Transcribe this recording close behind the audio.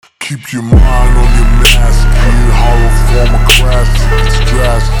Keep your mind on your mask. Create hollow form of classic. It's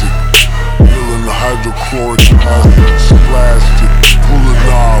drastic. Feeling the hydrochloric acid. Splashed it. Pull a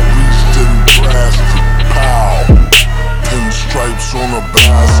knob. Reached it and blasted. Pow. Pinstripes on a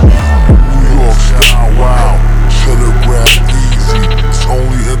basket. New York style. Wow. Cheddar grab easy. It's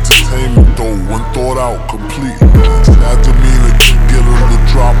only entertainment though. When thought out completely. Sad demeanor can get him to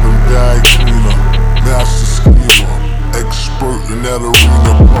drop and bag cleaner. Master schemer. Expert in that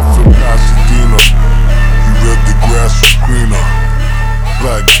arena, Buffett Pasadena. You read the grass was greener.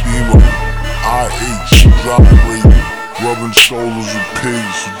 Black Beamer, IH, dry rate. Rubbing shoulders with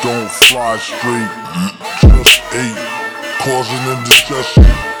pigs who don't fly straight. Just ate, causing indigestion.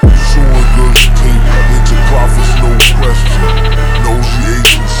 Suing girls tape, into profits no question. Nosy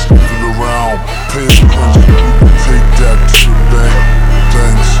agents sniffing around, pay attention. You can take that to the bank.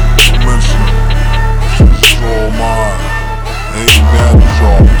 Thanks, don't mention it. This is all mine. Ain't mad at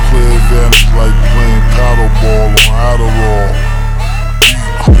y'all. Clear advantage like playing paddleball on Adderall. Be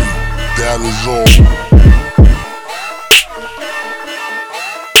great, that is all.